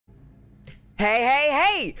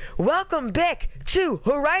Hey! Welcome back to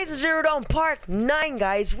Horizon Zero Dawn Part 9,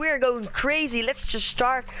 guys. We're going crazy. Let's just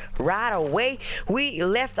start right away. We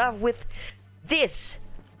left off with this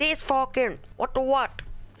fucking, what?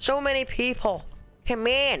 So many people. Come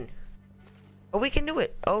in. Oh, we can do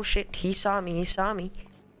it. Oh shit, he saw me.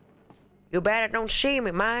 You better don't see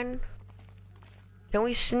me, man. Can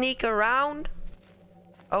we sneak around?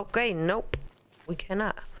 Okay, nope. We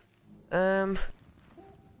cannot.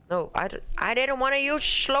 No, I didn't want to use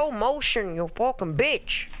slow motion, you fucking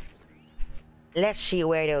bitch. Let's see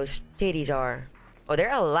where those titties are. Oh,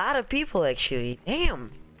 there are a lot of people actually.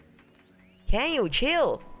 Damn. Can you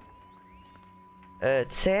chill?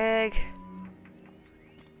 Tag.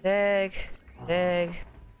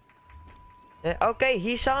 Okay,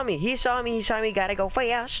 he saw me. Gotta go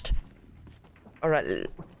fast. Alright,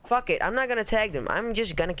 fuck it. I'm not gonna tag them. I'm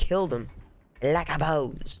just gonna kill them. Like a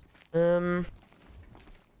boss.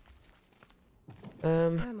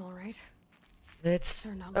 I'm alright.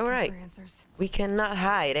 Alright. We cannot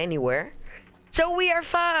hide anywhere. So we are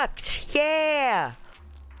fucked! Yeah!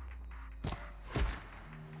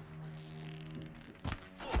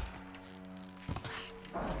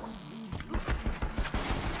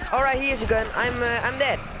 Alright, here's a gun. I'm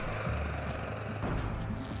dead.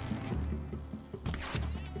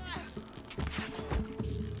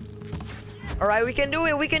 Alright, we can do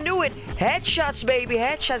it. Headshots, baby,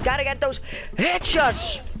 headshots. Gotta get those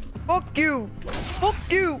headshots. Fuck you.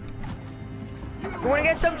 You wanna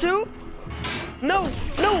get some too? No.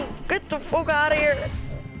 Get the fuck out of here.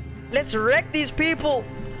 Let's wreck these people.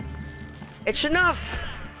 It's enough.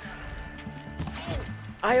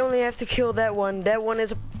 I only have to kill that one. That one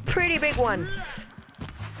is a pretty big one.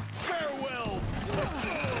 Farewell.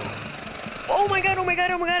 Oh my god.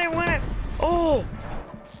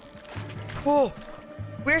 Oh,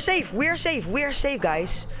 we're safe,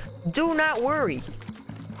 guys. Do not worry.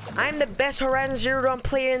 I'm the best Horizon Zero Dawn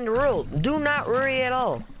player in the world. Do not worry at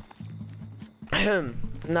all.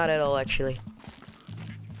 Not at all, actually.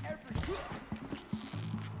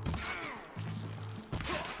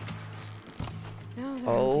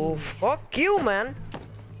 Oh, fuck you, man.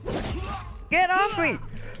 Get off me.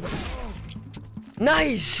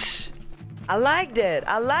 Nice. I like that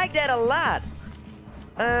a lot.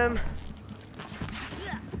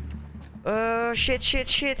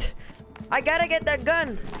 Shit. I gotta get that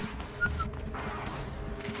gun.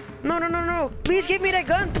 No. Please give me that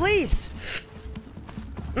gun, please.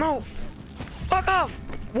 No. Fuck off.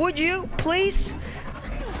 Would you, please?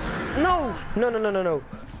 No.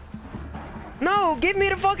 No, give me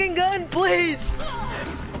the fucking gun, please.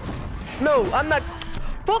 No, I'm not.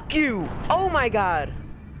 Fuck you. Oh my god.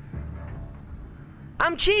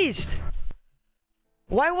 I'm cheesed.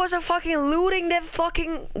 Why was I fucking looting that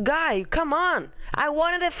fucking guy? Come on. I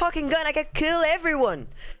wanted that fucking gun. I could kill everyone.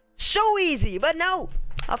 So easy. But no.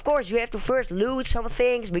 Of course, you have to first loot some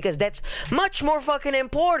things because that's much more fucking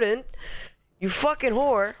important. You fucking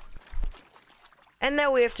whore. And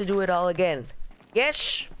now we have to do it all again.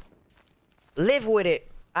 Yes. Live with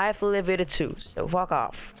it. I have to live with it too. So fuck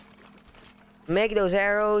off. Make those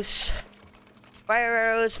arrows. Fire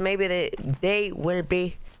arrows. Maybe they will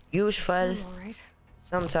be useful.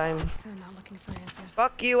 Sometime. Not looking for answers.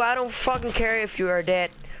 Fuck you, I don't fucking care if you are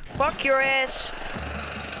dead. Fuck your ass.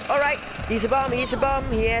 Alright, he's a bomb, he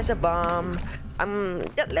has a bomb.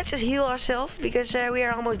 Let's just heal ourselves because we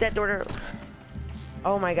are almost dead.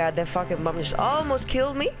 Oh my god, that fucking bomb just almost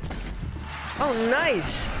killed me. Oh,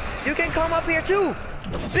 nice. You can come up here too.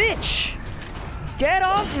 Bitch. Get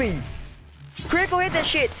off me. Critical hit that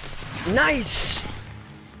shit. Nice.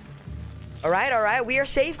 Alright, we are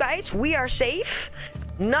safe, guys. We are safe.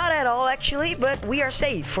 Not at all, actually, but we are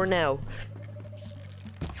safe for now.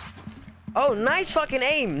 Oh, nice fucking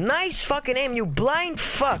aim, you blind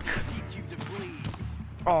fuck.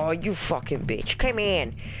 Oh, you fucking bitch. Come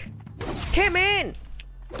in. Get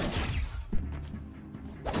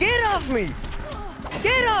off me.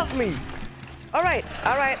 Alright,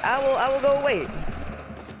 I will go away.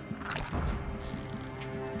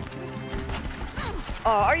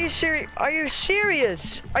 Oh, are you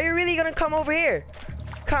serious? Are you really gonna come over here?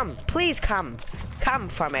 Come, please come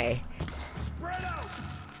for me.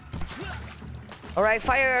 Alright,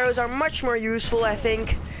 fire arrows are much more useful, I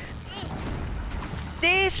think.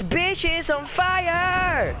 This bitch is on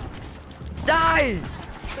fire! Die!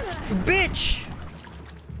 Bitch!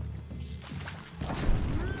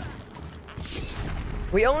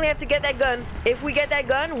 We only have to get that gun. If we get that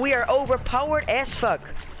gun, we are overpowered as fuck.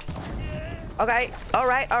 Okay,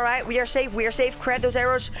 alright, we are safe, Crack those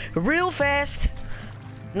arrows real fast.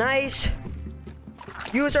 Nice.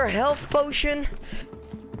 Use our health potion.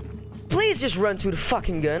 Please just run to the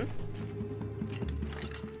fucking gun.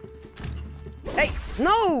 Hey,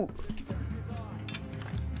 no!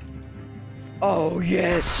 Oh,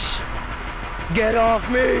 yes. Get off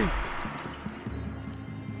me!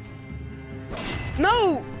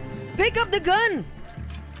 No! Pick up the gun!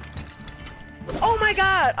 Oh my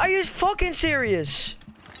god, are you fucking serious?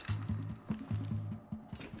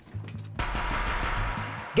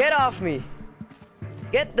 Get off me.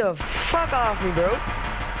 Get the fuck off me, bro.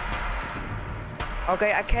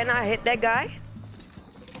 Okay, I cannot hit that guy.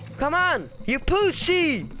 Come on, you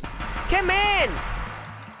pussy! Come in!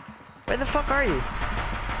 Where the fuck are you?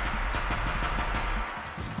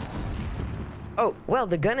 Oh, well,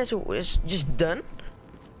 the gun is just done.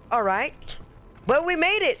 Alright. Well, we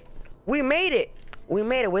made it! We made it! We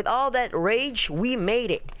made it. With all that rage, we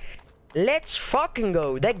made it. Let's fucking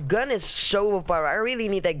go. That gun is so overpowered. I really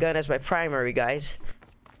need that gun as my primary, guys.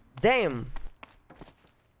 Damn.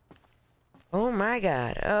 Oh my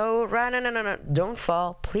god. Oh, right. No. Don't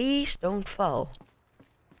fall. Please don't fall.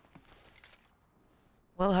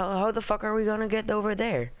 Well, how the fuck are we gonna get over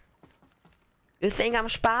there? You think I'm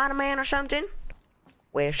Spider-Man or something?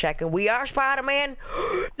 Wait a second. We are Spider-Man.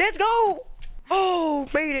 Let's go. Oh,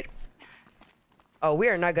 made it. Oh, we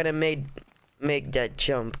are not gonna make that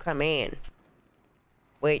jump. Come in.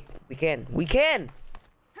 Wait, we can. We can.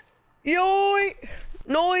 Yoy!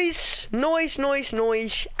 Noise.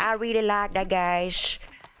 I really like that, guys.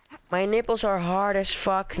 My nipples are hard as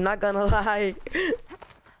fuck. Not gonna lie.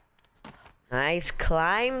 Nice.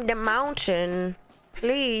 Climb the mountain.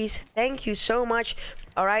 Please. Thank you so much.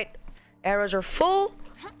 Alright. Arrows are full.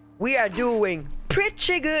 We are doing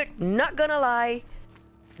pretty good. Not gonna lie.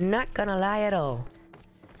 Not gonna lie at all.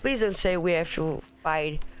 Please don't say we have to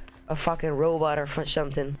fight a fucking robot or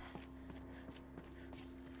something.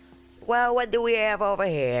 Well, what do we have over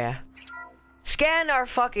here? Scan our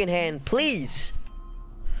fucking hand, please.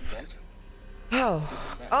 Oh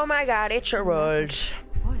my god, it's a world.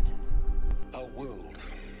 What? Our world.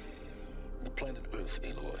 The planet Earth,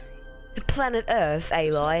 Aloy. The planet Earth,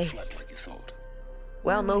 Aloy. It's not flat like you thought.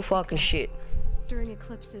 Well, no fucking shit. During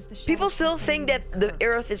eclipses, the People still think that the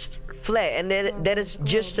Earth is flat, and that is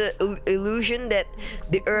just an illusion that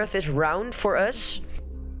the Earth is round for us.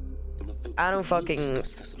 I don't fucking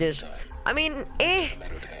just. I mean,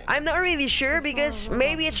 I'm not really sure because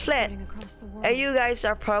maybe it's flat. And you guys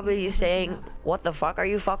are probably saying, what the fuck, are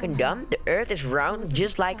you fucking dumb? The Earth is round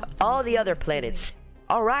just like all the other planets.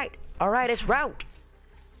 Alright, it's round.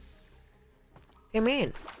 Come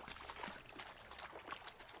in.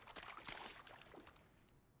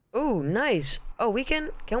 Oh, nice. Oh, we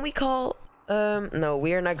can we call, no,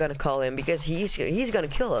 we are not gonna call him because he's gonna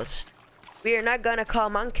kill us. We are not gonna call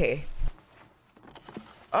Monkey.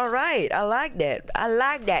 Alright, I like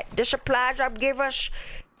that. The supply drop gave us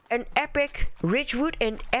an epic Ridgewood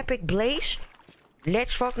and epic Blaze.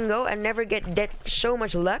 Let's fucking go. I never get that so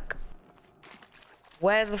much luck.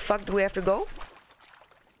 Where the fuck do we have to go?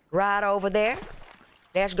 Right over there.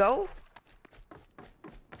 Let's go.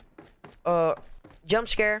 Jump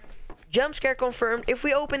scare. Jump scare confirmed. If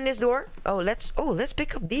we open this door, let's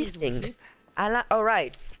pick up these things.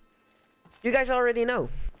 Alright. You guys already know.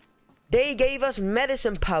 They gave us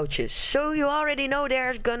medicine pouches, so you already know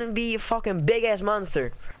there's gonna be a fucking big ass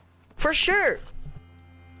monster. For sure.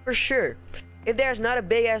 For sure. If there's not a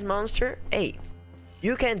big ass monster, hey,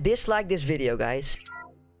 you can dislike this video, guys.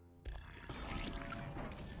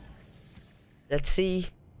 Let's see.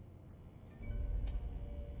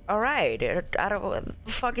 Alright, I don't know what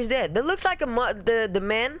the fuck is that. That looks like the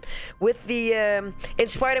man with the in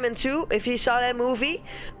Spider-Man 2. If you saw that movie,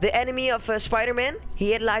 the enemy of Spider-Man,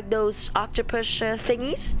 he had like those octopus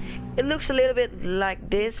thingies. It looks a little bit like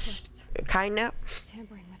this, kinda.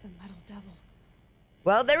 Tampering with a metal devil.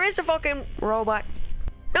 Well, there is a fucking robot.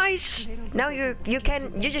 Nice. Now you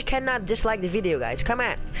just cannot dislike the video, guys. Come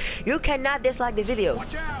on, you cannot dislike the video.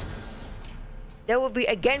 Watch out! That would be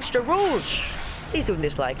against the rules. Please don't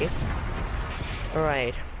dislike it.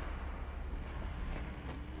 Alright.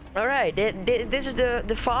 Alright, this is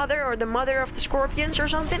the father or the mother of the scorpions or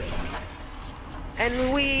something.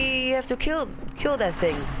 And we have to kill that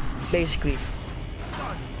thing, basically.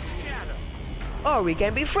 Or we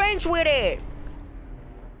can be friends with it.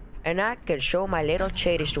 And I can show my little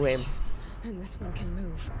titties to him. And this one can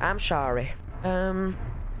move. I'm sorry.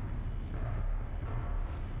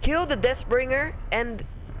 Kill the Deathbringer and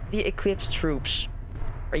the Eclipse troops.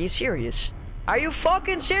 Are you serious? Are you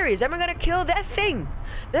fucking serious? Am I gonna kill that thing?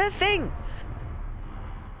 That thing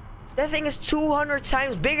is 200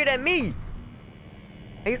 times bigger than me.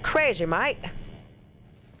 Are you crazy, mate?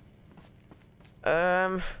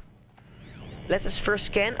 Let's just first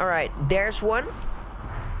scan. Alright, there's one.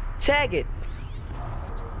 Tag it.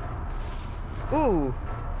 Ooh.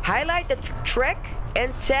 Highlight the track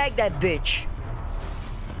and tag that bitch.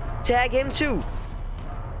 Tag him too.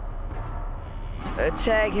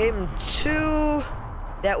 Tag him too.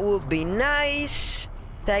 That would be nice.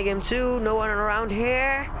 Tag him too. No one around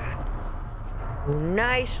here.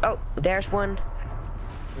 Nice. Oh, there's one.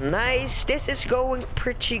 Nice. This is going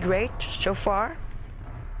pretty great so far.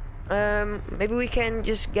 Maybe we can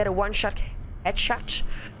just get a one-shot headshot.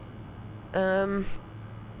 Let's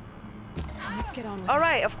get on with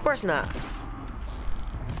Alright, of course not.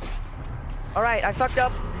 Alright, I fucked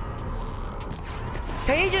up.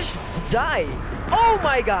 Can you just die? Oh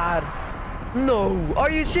my god! No!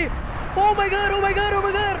 Are you serious? Oh my god, oh my god, oh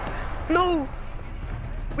my god! No!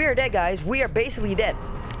 We are dead, guys. We are basically dead.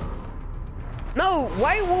 No!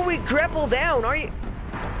 Why will we grapple down? Are you...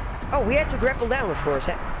 Oh, we had to grapple down, of course,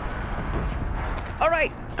 eh?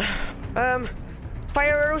 Alright. Fire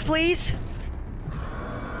arrows, please.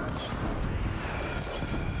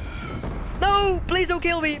 No! Please don't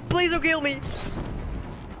kill me! Please don't kill me!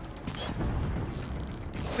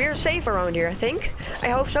 We're safe around here, I think. I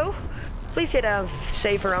hope so. Please say that I'm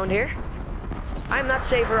safe around here. I'm not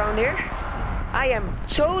safe around here. I am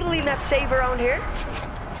totally not safe around here.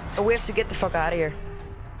 Oh, we have to get the fuck out of here.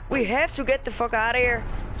 We have to get the fuck out of here.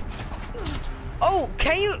 Oh,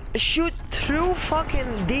 can you shoot through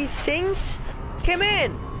fucking these things? Come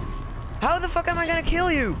in. How the fuck am I gonna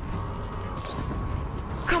kill you?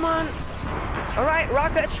 Come on. Alright,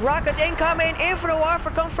 rockets incoming. Inferno offer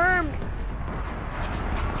confirmed.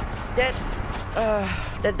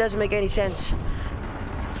 That doesn't make any sense.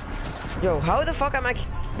 Yo, how the fuck am I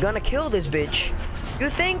gonna kill this bitch? You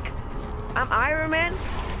think I'm Iron Man?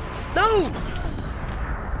 No!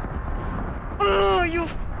 Oh, you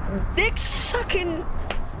dick sucking.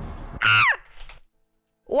 Ah!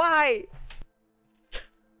 Why?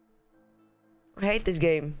 I hate this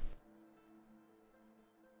game.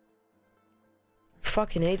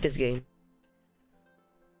 Fucking hate this game.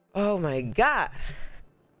 Oh my god.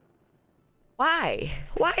 Why?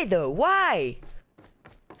 Why though? Why?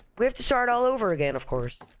 We have to start all over again, of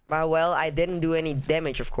course. Well, I didn't do any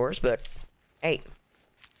damage, of course, but hey.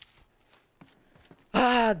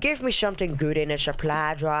 Give me something good in a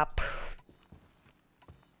supply drop.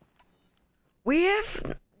 We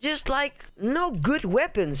have just like no good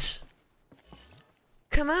weapons.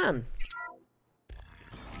 Come on.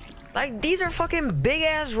 Like, these are fucking big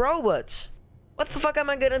ass robots. What the fuck am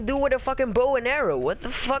I gonna do with a fucking bow and arrow? What the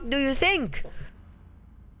fuck do you think?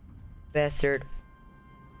 Bastard.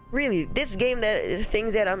 Really, this game that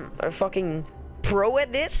thinks that I'm a fucking pro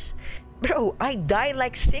at this? Bro, I died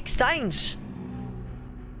like 6 times.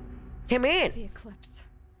 Come in. the eclipse.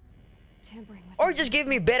 Tampering with Or just give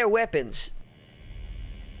me better weapons.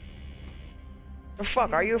 The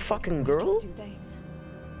fuck, are you a fucking girl? Do they?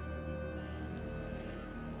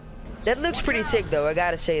 That looks pretty sick though, I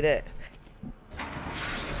gotta say that.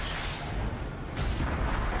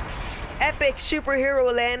 Epic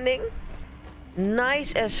superhero landing.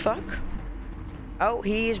 Nice as fuck. Oh,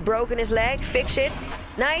 he's broken his leg. Fix it.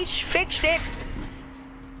 Nice, fixed it.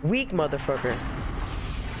 Weak motherfucker.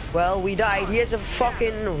 Well, we died. He has a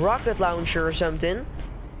fucking rocket launcher or something.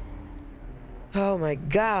 Oh my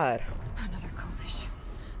god. Another Kovish.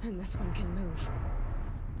 And this one can move.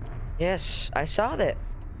 Yes, I saw that.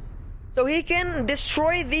 So he can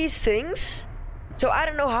destroy these things. So I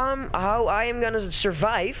don't know how I am gonna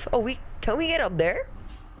survive. Oh, can we get up there?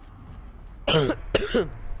 I'm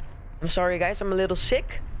sorry guys, I'm a little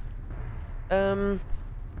sick. Oh,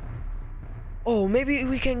 maybe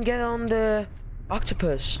we can get on the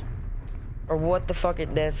octopus. Or what the fuck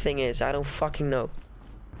that thing is, I don't fucking know.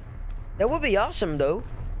 That would be awesome though.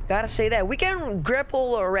 Gotta say that. We can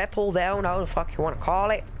grapple or rappel down, how the fuck you wanna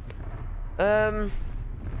call it.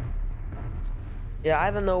 Yeah,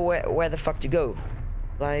 I don't know where the fuck to go.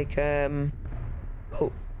 Like,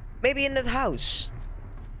 oh, maybe in that house.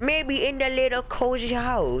 Maybe in the little cozy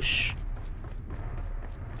house.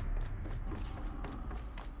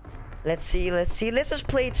 Let's see. Let's just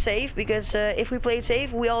play it safe, because if we play it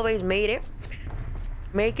safe, we always make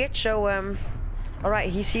it. So,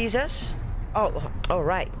 alright, he sees us. Oh,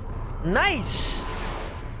 alright. Nice!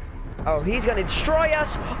 Oh, he's gonna destroy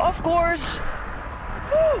us, of course!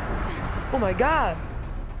 Woo! Oh my god.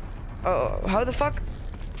 Oh, how the fuck?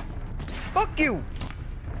 Fuck you!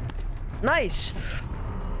 Nice!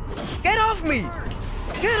 Get off me!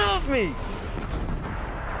 Get off me!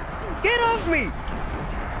 Get off me!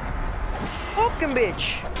 Fucking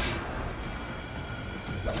bitch!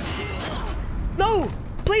 No!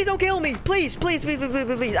 Please don't kill me! Please, please, please, please,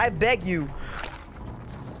 please, please, I beg you.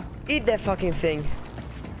 Eat that fucking thing.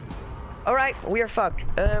 Alright, we are fucked.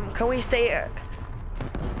 Can we stay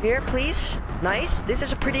here, please? Nice. This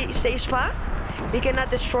is a pretty safe spot. He cannot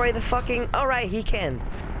destroy the fucking... Alright, he can.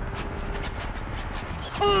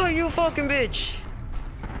 Oh, you fucking bitch.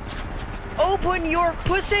 Open your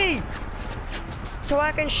pussy! So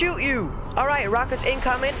I can shoot you. Alright, rockets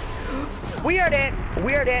incoming. We are dead.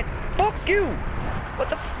 We are dead. Fuck you. What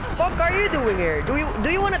the fuck are you doing here? Do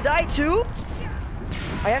you want to die too?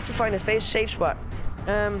 I have to find a safe spot.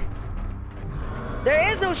 There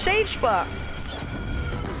is no safe spot.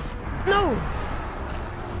 No.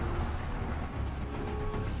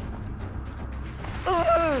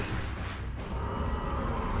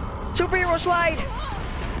 Superhero slide.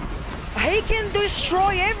 He can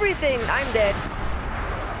destroy everything. I'm dead.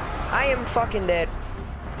 I am fucking dead.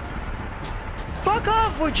 Fuck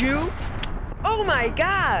off, would you? Oh my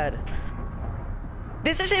god.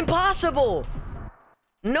 This is impossible.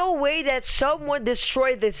 No way that someone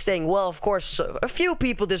destroyed this thing. Well, of course, a few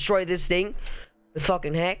people destroyed this thing. The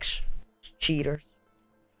fucking hacks. Cheaters.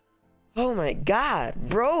 Oh my god,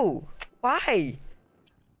 bro. Why?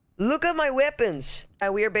 Look at my weapons.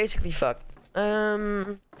 We are basically fucked.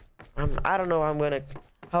 I don't know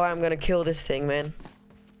how I'm gonna kill this thing, man.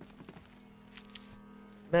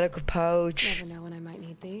 Medical pouch. Never know when I might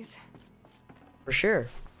need these. For sure.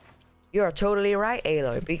 You are totally right,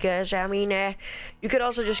 Aloy. Because, I mean, you could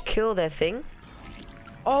also just kill that thing.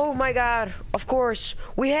 Oh my god. Of course.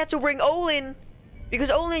 We had to bring Olin. Because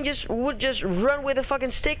Olin would just run with a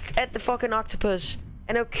fucking stick at the fucking octopus.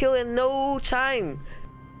 And he'll kill in no time.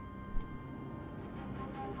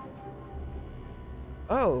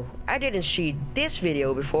 Oh, I didn't see this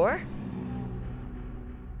video before.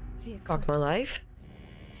 Fuck my life.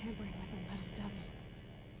 Tampering with a metal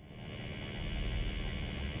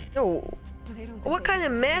No. devil. What kind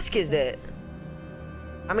of mask is that?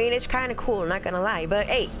 I mean, it's kind of cool, not gonna lie. But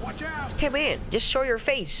hey, come in. Just show your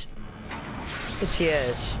face.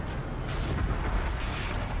 Yes.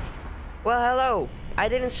 Well, hello. I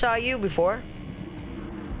didn't saw you before.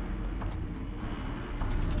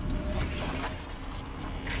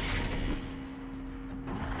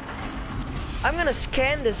 I'm gonna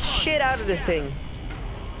scan the shit out of the thing.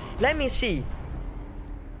 Let me see.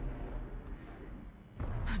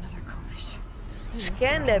 Another collision.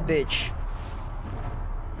 Scan that bitch.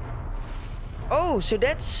 Oh, so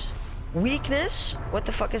that's weakness? What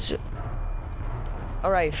the fuck is it?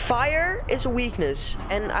 Alright, fire is a weakness.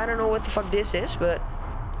 And I don't know what the fuck this is, but...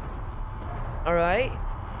 Alright.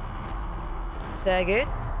 Tag it.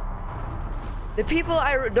 The people,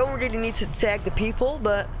 I don't really need to tag the people,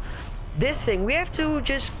 but... This thing, we have to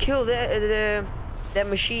just kill that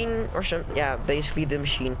machine or something. Yeah, basically the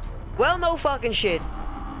machine. Well, no fucking shit.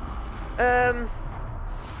 I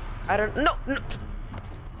don't... No.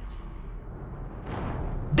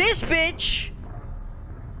 This bitch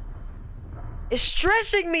is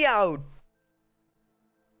stressing me out.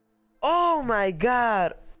 Oh my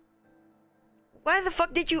god. Why the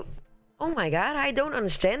fuck did you... Oh my god, I don't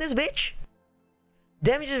understand this bitch.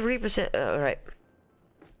 Damage is represent... Alright.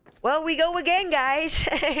 Well, we go again, guys.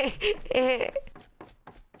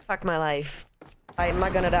 Fuck my life. I'm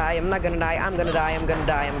not gonna die. I'm not gonna die. I'm gonna die. I'm gonna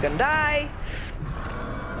die. I'm gonna die.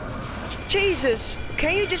 Jesus.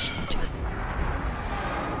 Can you just...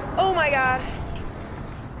 Oh my god.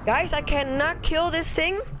 Guys, I cannot kill this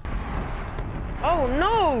thing. Oh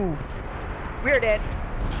no. We're dead.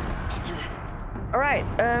 Alright,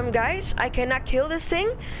 guys, I cannot kill this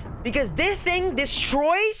thing because this thing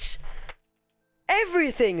destroys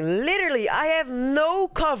everything. Literally, I have no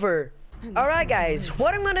cover. Alright, guys,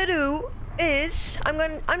 what I'm gonna do is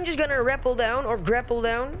I'm just gonna rappel down or grapple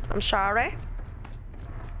down. I'm sorry.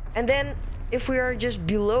 And then if we are just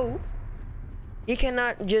below, he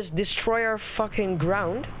cannot just destroy our fucking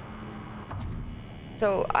ground.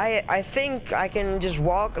 So I think I can just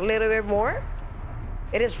walk a little bit more.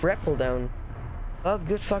 It is rappel down. Oh,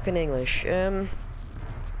 good fucking English. I'll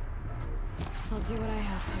do what I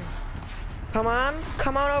have to. Come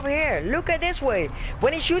on over here. Look at this way.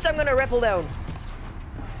 When he shoots, I'm gonna rappel down.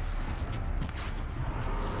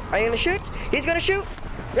 Are you gonna shoot? He's gonna shoot.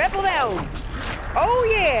 Rappel down. Oh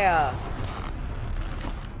yeah.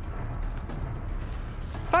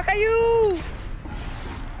 Fuck are you?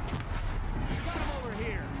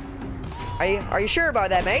 Are you sure about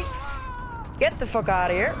that, mate? Get the fuck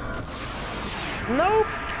out of here. Nope.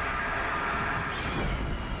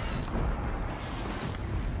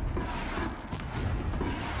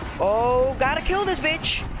 Oh, gotta kill this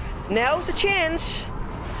bitch. Now's the chance.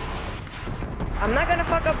 I'm not gonna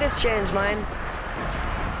fuck up this chance, man.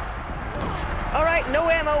 Alright, no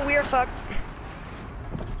ammo, we are fucked.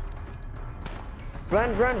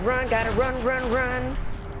 Run, run, run, gotta run, run, run.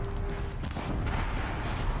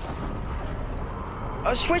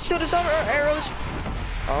 Oh, switch to the other arrows.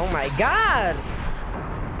 Oh my god!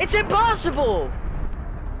 It's impossible!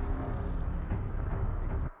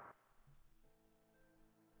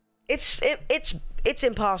 It's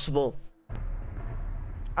impossible.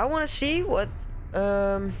 I wanna see what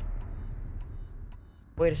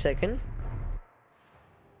wait a second.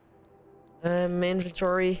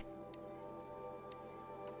 Inventory.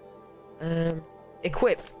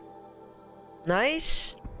 Equip.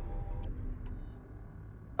 Nice.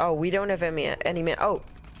 Oh, we don't have any oh,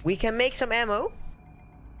 we can make some ammo.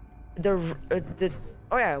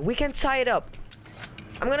 Oh yeah, we can tie it up.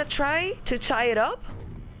 I'm gonna try to tie it up,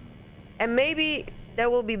 and maybe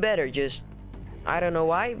that will be better. Just, I don't know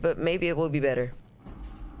why, but maybe it will be better.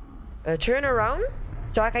 Turn around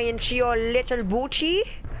so I can see your little booty.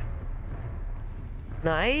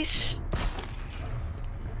 Nice.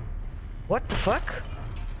 What the fuck?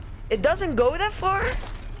 It doesn't go that far?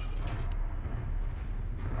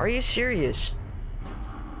 Are you serious?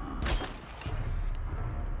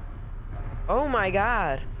 Oh my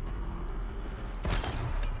god.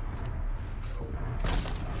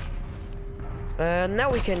 Now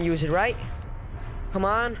we can use it, right? Come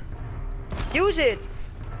on. Use it!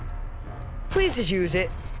 Please just use it.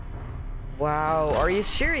 Wow, are you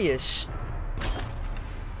serious?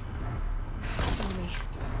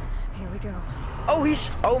 Here we go. Oh,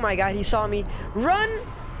 oh my god, he saw me. Run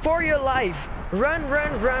for your life. Run,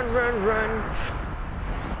 run, run, run, run.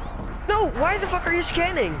 No, why the fuck are you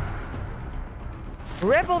scanning?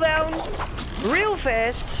 Rappel down real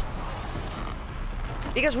fast.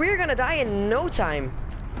 Because we're gonna die in no time.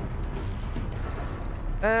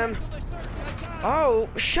 Oh,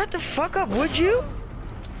 shut the fuck up, would you?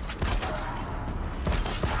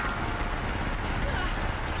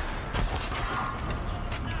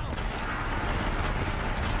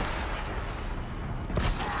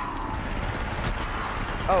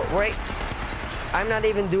 Oh, wait. I'm not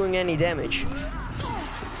even doing any damage.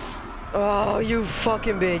 Oh, you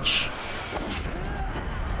fucking bitch.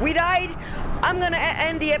 We died. I'm gonna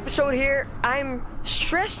end the episode here. I'm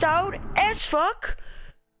stressed out as fuck.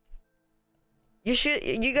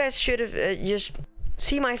 You guys should have just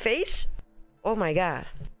see my face. Oh my god.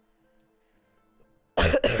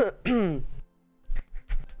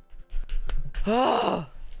 Oh,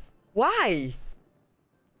 why?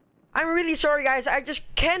 I'm really sorry, guys. I just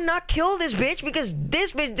cannot kill this bitch because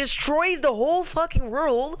this bitch destroys the whole fucking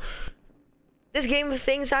world. This game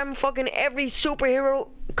thinks I'm fucking every superhero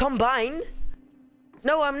combined.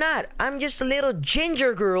 No, I'm not. I'm just a little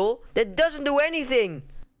ginger girl that doesn't do anything.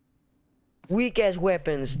 Weak ass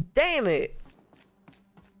weapons. Damn it.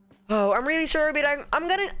 Oh, I'm really sorry, but I'm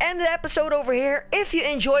gonna end the episode over here. If you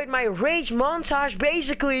enjoyed my rage montage,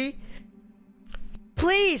 basically,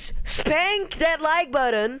 please spank that like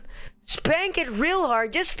button. Spank it real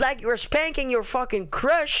hard, just like you're spanking your fucking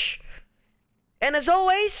crush. And as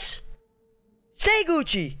always, stay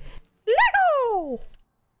Gucci. Lego!